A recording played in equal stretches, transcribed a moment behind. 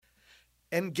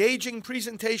engaging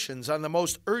presentations on the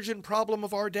most urgent problem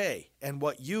of our day and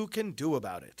what you can do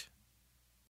about it.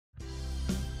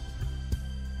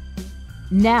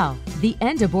 Now, the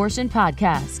End Abortion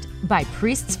Podcast by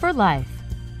Priests for Life.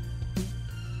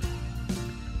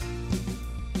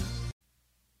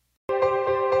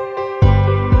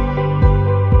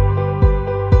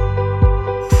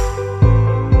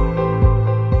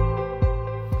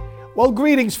 Well,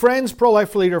 greetings, friends.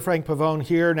 Pro-life leader Frank Pavone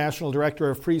here, National Director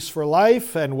of Priests for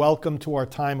Life, and welcome to our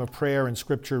time of prayer and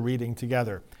scripture reading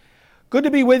together. Good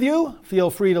to be with you. Feel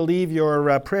free to leave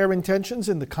your prayer intentions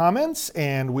in the comments,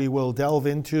 and we will delve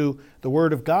into the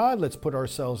Word of God. Let's put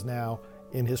ourselves now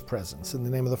in His presence. In the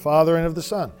name of the Father, and of the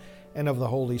Son, and of the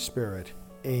Holy Spirit.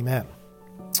 Amen.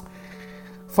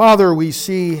 Father, we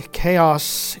see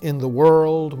chaos in the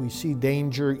world. We see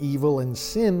danger, evil, and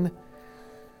sin.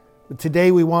 But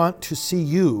today we want to see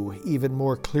you even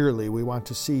more clearly. We want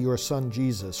to see your Son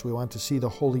Jesus. We want to see the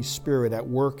Holy Spirit at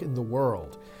work in the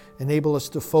world. Enable us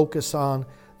to focus on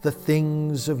the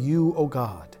things of you, O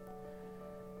God.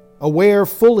 Aware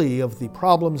fully of the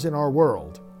problems in our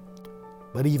world,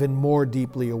 but even more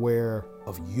deeply aware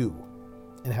of you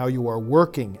and how you are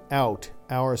working out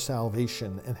our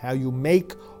salvation and how you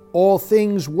make all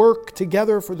things work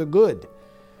together for the good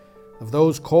of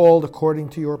those called according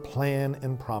to your plan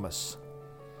and promise.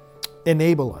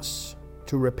 Enable us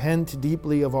to repent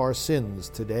deeply of our sins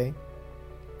today.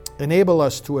 Enable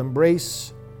us to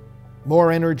embrace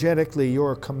more energetically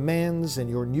your commands and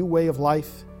your new way of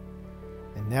life.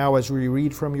 And now as we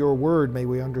read from your word, may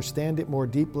we understand it more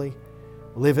deeply,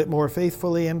 live it more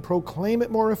faithfully, and proclaim it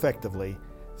more effectively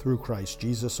through Christ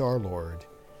Jesus our Lord.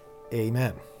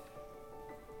 Amen.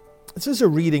 This is a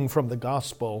reading from the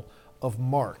Gospel of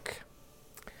Mark.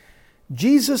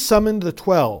 Jesus summoned the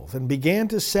 12 and began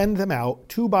to send them out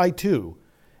 2 by 2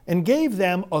 and gave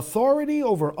them authority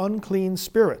over unclean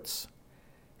spirits.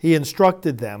 He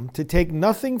instructed them to take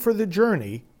nothing for the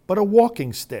journey but a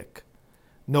walking stick,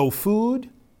 no food,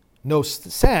 no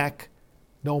sack,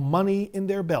 no money in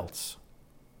their belts.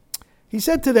 He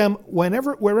said to them,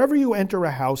 wherever you enter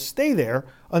a house, stay there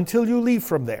until you leave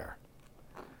from there.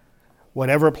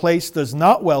 Whatever place does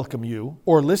not welcome you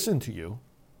or listen to you,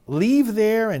 leave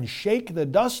there and shake the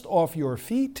dust off your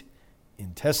feet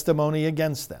in testimony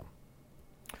against them.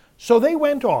 So they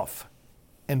went off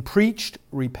and preached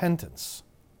repentance.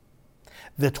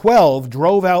 The 12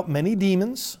 drove out many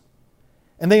demons,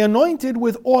 and they anointed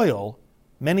with oil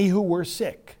many who were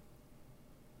sick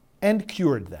and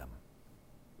cured them.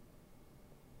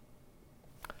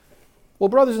 Well,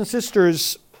 brothers and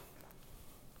sisters,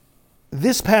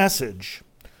 this passage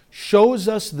shows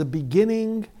us the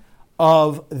beginning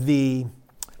of the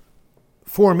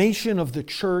formation of the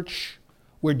church,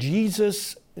 where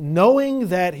Jesus, knowing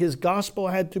that his gospel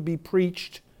had to be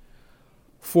preached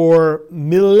for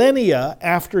millennia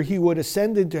after he would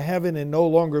ascend into heaven and no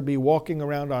longer be walking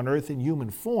around on earth in human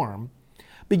form,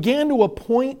 began to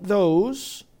appoint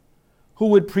those who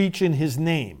would preach in his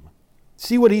name.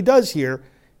 See what he does here.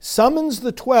 Summons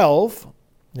the 12,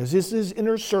 as this is his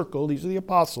inner circle, these are the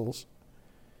apostles,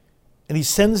 and he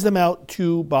sends them out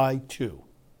 2 by 2.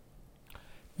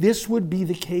 This would be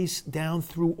the case down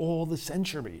through all the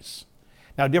centuries.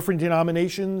 Now, different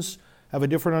denominations have a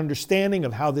different understanding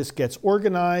of how this gets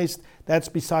organized. That's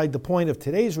beside the point of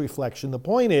today's reflection. The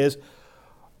point is,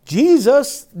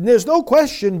 Jesus, there's no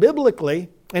question biblically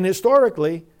and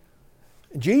historically,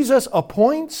 Jesus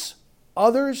appoints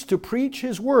others to preach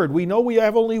his word. We know we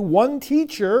have only one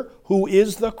teacher who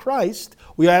is the Christ.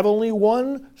 We have only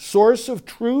one source of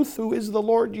truth who is the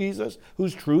Lord Jesus,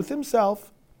 who's truth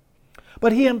himself.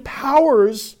 But he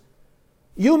empowers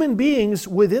human beings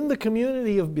within the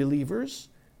community of believers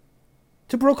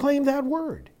to proclaim that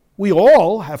word. We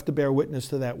all have to bear witness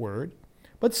to that word,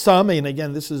 but some, and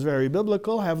again this is very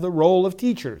biblical, have the role of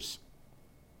teachers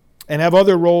and have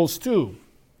other roles too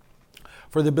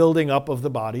for the building up of the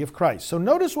body of Christ. So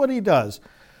notice what he does.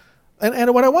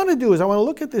 And what I want to do is I want to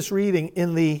look at this reading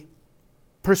in the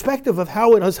perspective of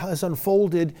how it has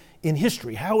unfolded in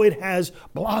history, how it has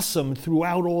blossomed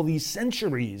throughout all these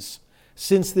centuries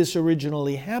since this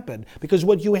originally happened. Because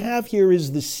what you have here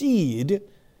is the seed,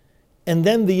 and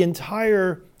then the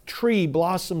entire tree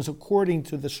blossoms according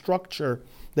to the structure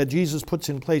that Jesus puts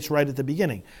in place right at the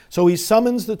beginning. So he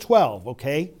summons the 12,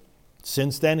 okay?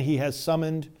 Since then he has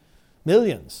summoned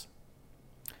millions.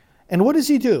 And what does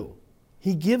he do?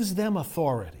 He gives them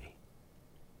authority.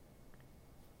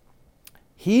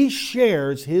 He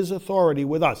shares his authority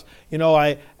with us. You know,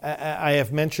 I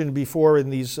have mentioned before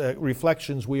in these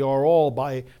reflections, we are all,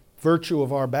 by virtue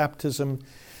of our baptism,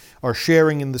 are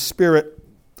sharing in the Spirit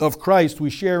of Christ, we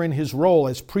share in his role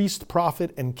as priest,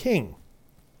 prophet, and king.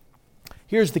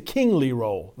 Here's the kingly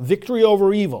role: victory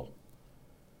over evil,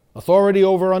 authority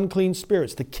over unclean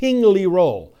spirits. The kingly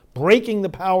role: breaking the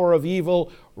power of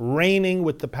evil, reigning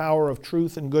with the power of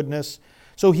truth and goodness.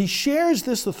 So he shares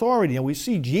this authority, and we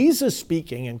see Jesus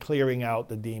speaking and clearing out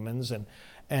the demons,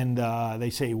 and they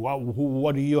say, well,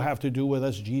 what do you have to do with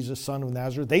us, Jesus, son of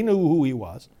Nazareth? They knew who he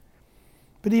was.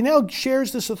 But he now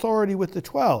shares this authority with the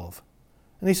 12.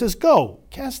 And he says, go,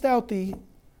 cast out the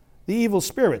evil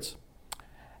spirits.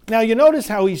 Now you notice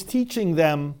how he's teaching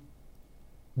them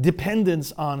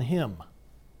dependence on him.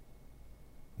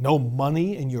 No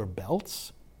money in your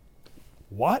belts?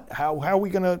 What? How are we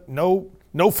going to,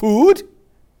 no food?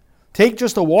 Take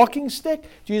just a walking stick?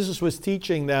 Jesus was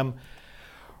teaching them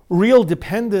real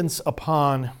dependence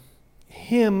upon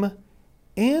him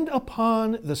and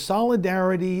upon the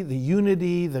solidarity, the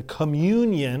unity, the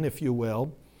communion, if you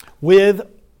will, with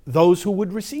those who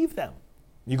would receive them.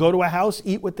 You go to a house,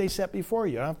 eat what they set before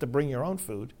you. You don't have to bring your own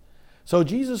food. So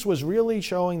Jesus was really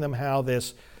showing them how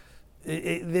this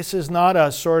is not a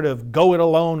sort of go it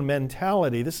alone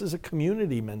mentality. This is a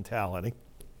community mentality.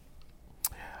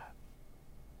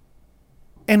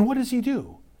 And what does he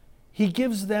do? He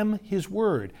gives them his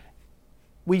word.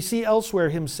 We see elsewhere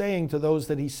him saying to those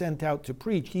that he sent out to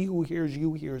preach, he who hears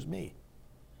you hears me.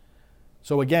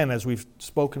 So again, as we've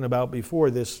spoken about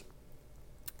before, this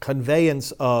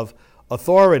conveyance of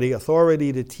authority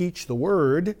to teach the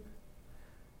word.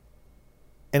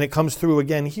 And it comes through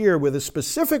again here with a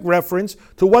specific reference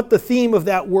to what the theme of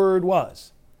that word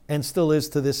was, and still is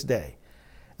to this day.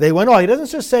 They went off. He doesn't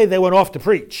just say they went off to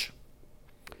preach.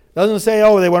 Doesn't say,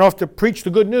 they went off to preach the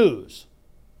good news.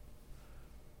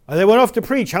 Or they went off to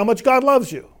preach how much God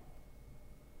loves you.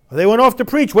 Or they went off to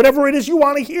preach whatever it is you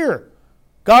want to hear.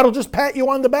 God will just pat you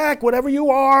on the back, whatever you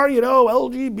are,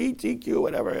 LGBTQ,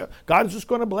 whatever. God is just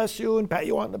going to bless you and pat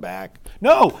you on the back.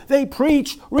 No, they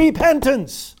preach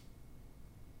repentance.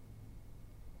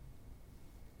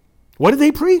 What did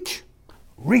they preach?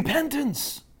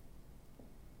 Repentance.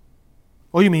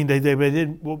 Oh, you mean they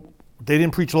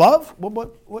didn't preach love?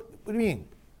 What do you mean?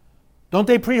 Don't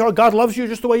they preach, God loves you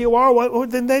just the way you are?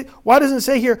 Why doesn't it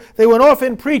say here, they went off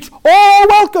and preached,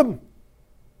 welcome?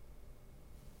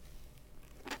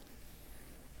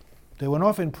 They went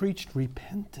off and preached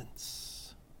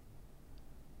repentance.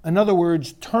 In other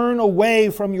words, turn away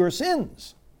from your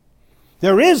sins.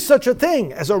 There is such a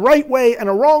thing as a right way and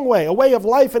a wrong way, a way of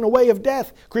life and a way of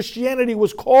death. Christianity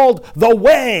was called the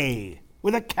way,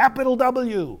 with a capital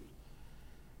W.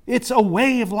 It's a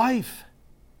way of life.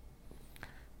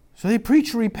 So they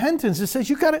preach repentance. It says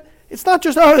it's not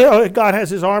just, God has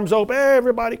his arms open,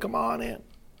 everybody come on in.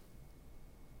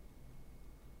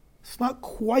 It's not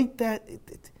quite that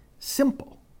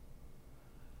simple.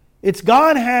 It's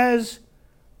God has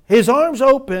his arms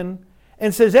open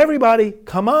and says, everybody,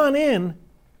 come on in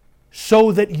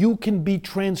so that you can be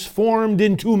transformed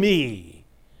into me,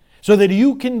 so that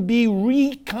you can be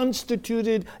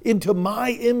reconstituted into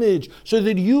my image, so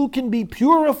that you can be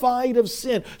purified of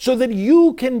sin, so that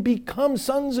you can become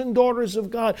sons and daughters of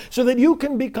God, so that you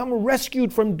can become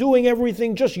rescued from doing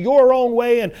everything just your own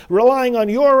way and relying on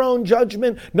your own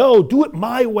judgment. No, do it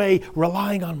my way,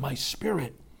 relying on my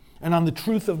Spirit and on the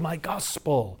truth of my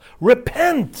gospel.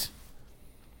 Repent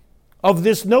of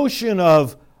this notion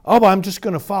of, I'm just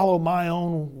going to follow my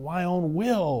own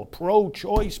will,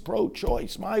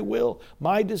 pro-choice, my will,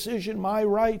 my decision, my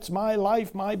rights, my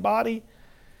life, my body.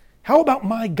 How about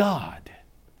my God?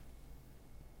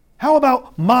 How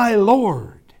about my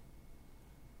Lord?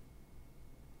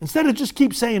 Instead of just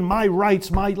keep saying my rights,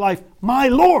 my life, my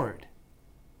Lord.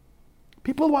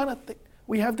 People want to think,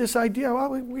 we have this idea,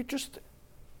 we'll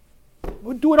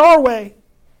do it our way.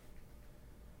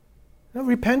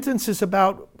 Repentance is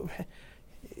about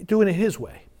doing it his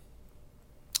way.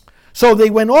 So they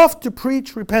went off to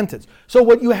preach repentance. So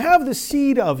what you have the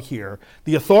seed of here,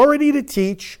 the authority to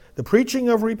teach, the preaching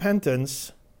of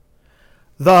repentance,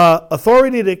 the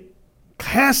authority to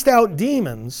cast out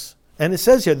demons, and it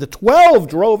says here, the 12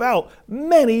 drove out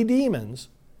many demons.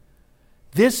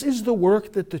 This is the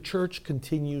work that the church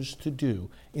continues to do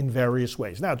in various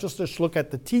ways. Now, just look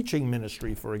at the teaching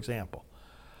ministry, for example.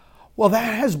 Well,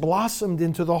 that has blossomed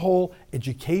into the whole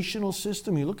educational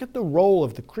system. You look at the role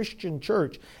of the Christian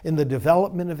church in the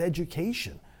development of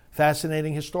education.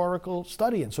 Fascinating historical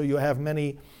study. And so you have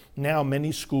many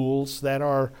schools that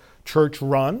are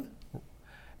church-run,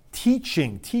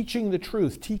 teaching the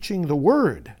truth, teaching the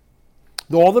word.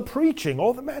 All the preaching,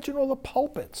 imagine all the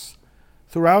pulpits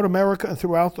throughout America and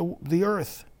throughout the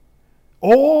earth.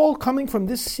 All coming from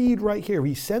this seed right here.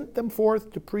 He sent them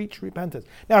forth to preach repentance.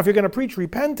 Now, if you're going to preach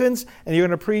repentance and you're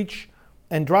going to preach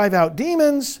and drive out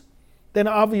demons, then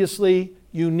obviously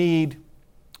you need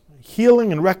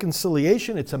healing and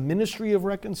reconciliation. It's a ministry of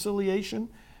reconciliation,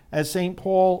 as St.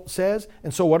 Paul says.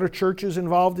 And so what are churches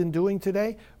involved in doing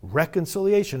today?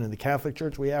 Reconciliation. In the Catholic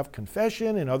Church, we have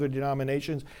confession. In other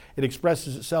denominations, it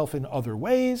expresses itself in other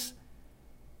ways.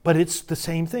 But it's the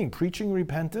same thing, preaching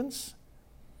repentance.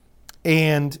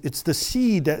 And it's the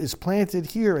seed that is planted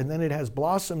here, and then it has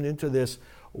blossomed into this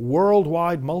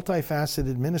worldwide,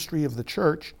 multifaceted ministry of the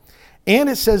church. And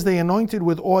it says they anointed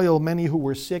with oil many who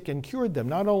were sick and cured them.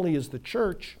 Not only is the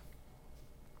church,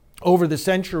 over the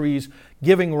centuries,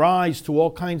 giving rise to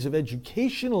all kinds of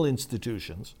educational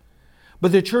institutions,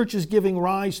 but the church is giving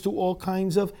rise to all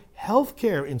kinds of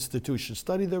healthcare institutions.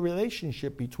 Study the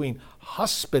relationship between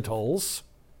hospitals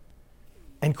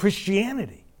and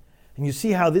Christianity. And you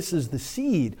see how this is the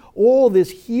seed. All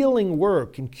this healing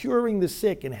work and curing the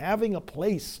sick and having a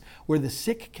place where the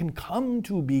sick can come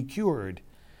to be cured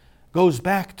goes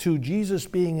back to Jesus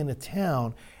being in a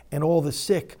town and all the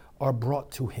sick are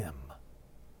brought to him.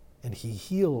 And he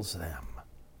heals them.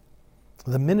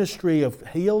 The ministry of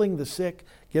healing the sick,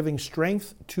 giving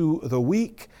strength to the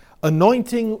weak,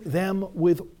 anointing them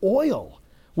with oil.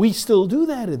 We still do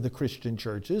that in the Christian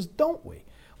churches, don't we?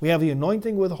 We have the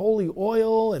anointing with holy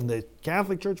oil. In the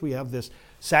Catholic Church, we have this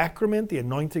sacrament, the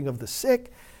anointing of the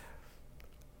sick.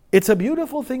 It's a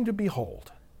beautiful thing to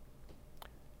behold.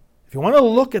 If you want to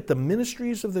look at the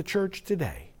ministries of the church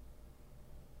today,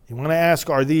 you want to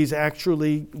ask, are these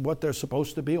actually what they're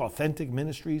supposed to be, authentic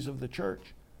ministries of the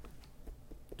church?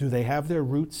 Do they have their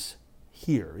roots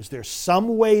here? Is there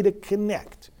some way to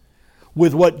connect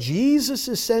with what Jesus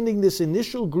is sending this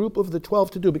initial group of the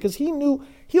 12 to do? Because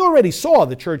he already saw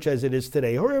the church as it is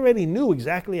today. He already knew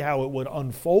exactly how it would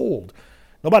unfold.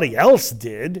 Nobody else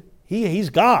did. He's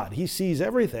God. He sees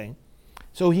everything.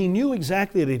 So he knew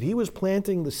exactly that he was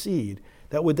planting the seed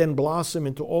that would then blossom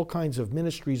into all kinds of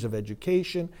ministries of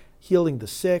education, healing the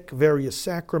sick, various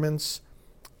sacraments,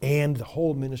 and the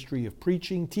whole ministry of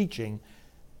preaching, teaching,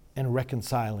 and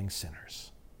reconciling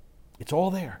sinners. It's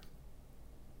all there.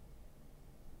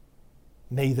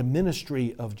 May the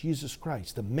ministry of Jesus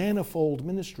Christ, the manifold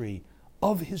ministry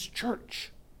of his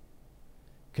church,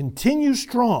 continue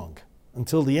strong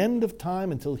until the end of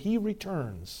time, until he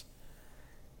returns.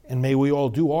 And may we all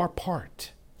do our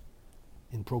part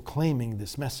in proclaiming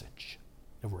this message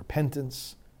of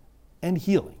repentance and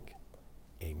healing.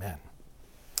 Amen.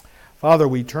 Father,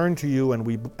 we turn to you and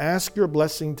we ask your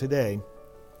blessing today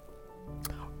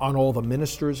on all the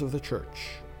ministers of the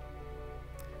church,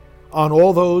 on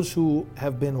all those who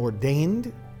have been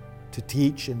ordained to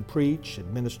teach and preach,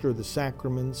 administer the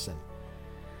sacraments, and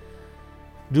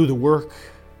do the work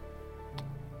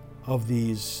of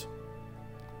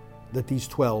that these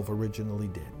 12 originally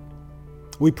did.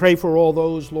 We pray for all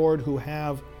those, Lord, who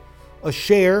have a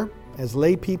share as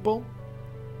lay people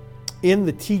in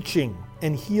the teaching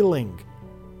and healing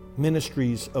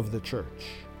ministries of the church.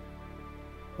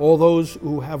 All those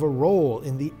who have a role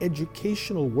in the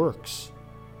educational works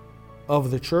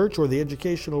of the church or the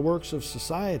educational works of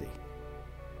society.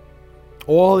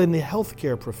 All in the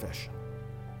healthcare profession.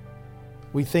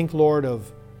 We think, Lord,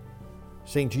 of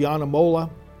St. Gianna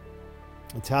Molla,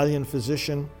 Italian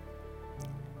physician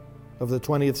of the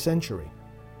 20th century,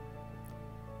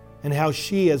 and how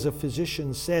she, as a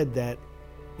physician, said that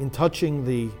in touching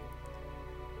the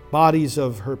bodies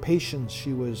of her patients,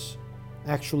 she was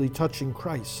actually touching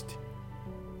Christ.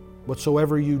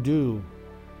 Whatsoever you do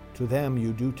to them,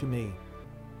 you do to me.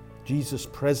 Jesus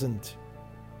present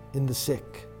in the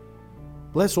sick.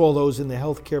 Bless all those in the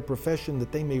healthcare profession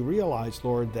that they may realize,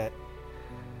 Lord, that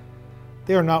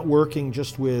they are not working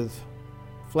just with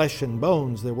flesh and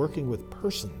bones. They're working with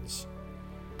persons.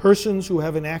 Persons who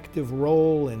have an active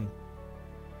role in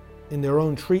their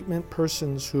own treatment,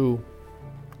 persons who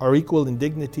are equal in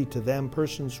dignity to them,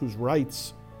 persons whose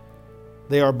rights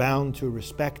they are bound to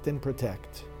respect and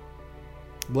protect.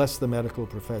 Bless the medical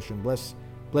profession.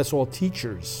 Bless all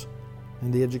teachers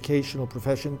in the educational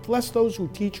profession. Bless those who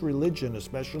teach religion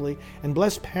especially, and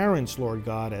bless parents, Lord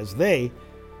God, as they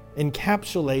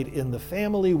encapsulate in the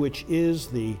family, which is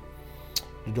the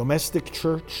domestic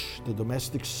church, the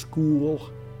domestic school,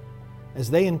 as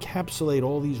they encapsulate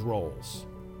all these roles,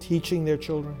 teaching their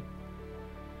children,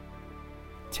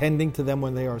 tending to them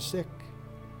when they are sick,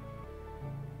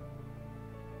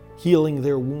 healing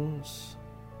their wounds,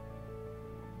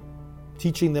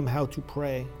 teaching them how to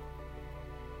pray,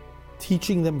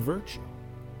 teaching them virtue,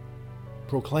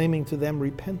 proclaiming to them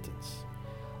repentance.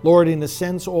 Lord, in a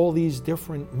sense, all these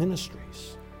different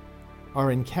ministries are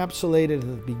encapsulated at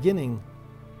the beginning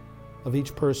of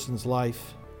each person's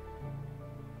life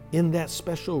in that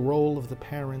special role of the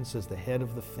parents as the head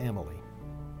of the family.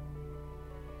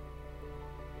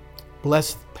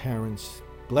 Bless the parents,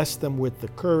 bless them with the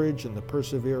courage and the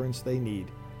perseverance they need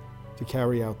to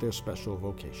carry out their special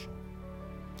vocation.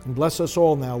 And bless us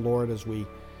all now, Lord, as we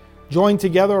join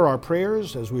together our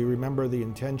prayers, as we remember the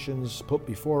intentions put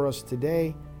before us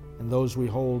today and those we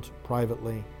hold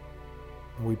privately.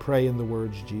 And we pray in the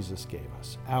words Jesus gave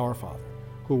us. Our Father,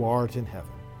 who art in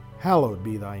heaven, hallowed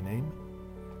be thy name.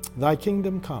 Thy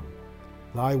kingdom come,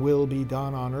 thy will be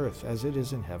done on earth as it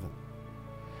is in heaven.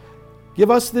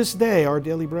 Give us this day our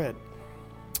daily bread,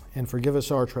 and forgive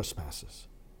us our trespasses,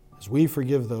 as we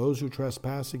forgive those who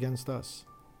trespass against us.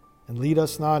 And lead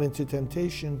us not into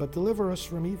temptation, but deliver us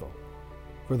from evil.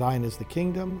 For thine is the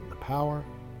kingdom, the power,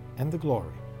 and the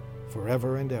glory,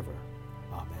 forever and ever.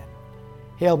 Amen.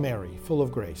 Hail Mary, full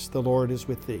of grace, the Lord is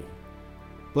with thee.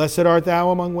 Blessed art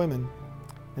thou among women,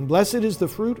 and blessed is the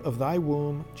fruit of thy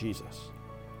womb, Jesus.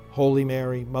 Holy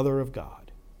Mary, Mother of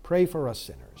God, pray for us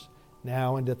sinners,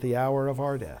 now and at the hour of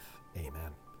our death.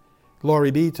 Amen. Glory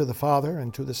be to the Father,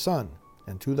 and to the Son,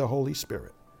 and to the Holy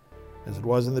Spirit, as it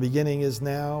was in the beginning, is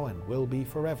now, and will be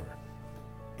forever.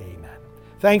 Amen.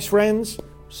 Thanks, friends.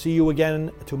 See you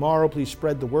again tomorrow. Please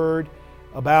spread the word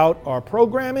about our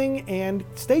programming, and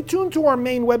stay tuned to our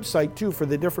main website, too, for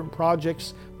the different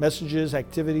projects, messages,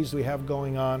 activities we have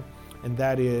going on, and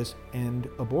that is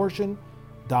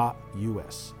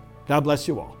endabortion.us. God bless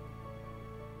you all.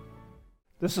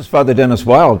 This is Father Dennis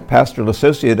Wild, Pastoral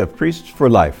Associate of Priests for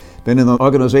Life. Been in the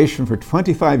organization for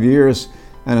 25 years,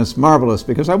 and it's marvelous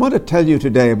because I want to tell you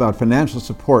today about financial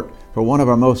support for one of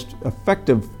our most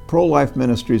effective pro-life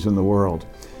ministries in the world.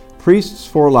 Priests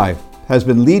for Life has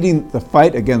been leading the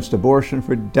fight against abortion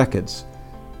for decades.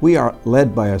 We are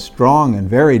led by a strong and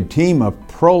varied team of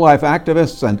pro-life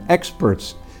activists and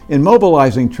experts in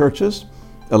mobilizing churches,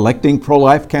 electing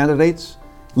pro-life candidates,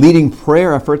 leading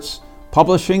prayer efforts,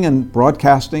 publishing and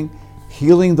broadcasting,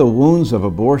 healing the wounds of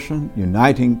abortion,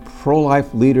 uniting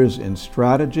pro-life leaders in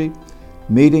strategy,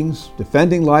 meetings,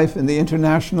 defending life in the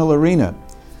international arena.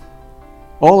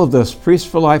 All of this, Priests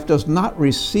for Life does not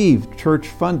receive church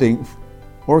funding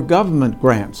or government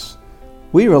grants.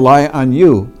 We rely on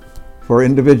you for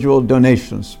individual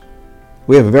donations.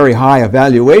 We have very high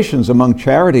evaluations among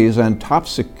charities and top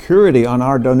security on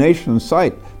our donation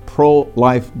site,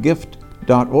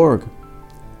 prolifegift.org.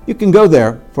 You can go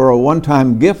there for a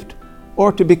one-time gift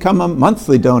or to become a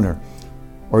monthly donor,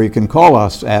 or you can call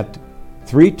us at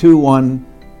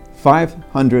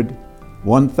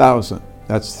 321-500-1000.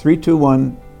 That's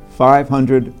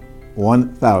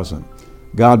 321-500-1000.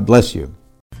 God bless you.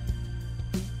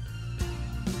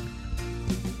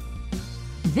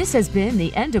 This has been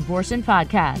the End Abortion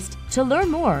Podcast. To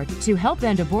learn more, to help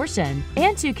end abortion,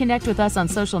 and to connect with us on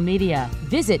social media,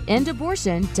 visit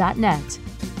endabortion.net.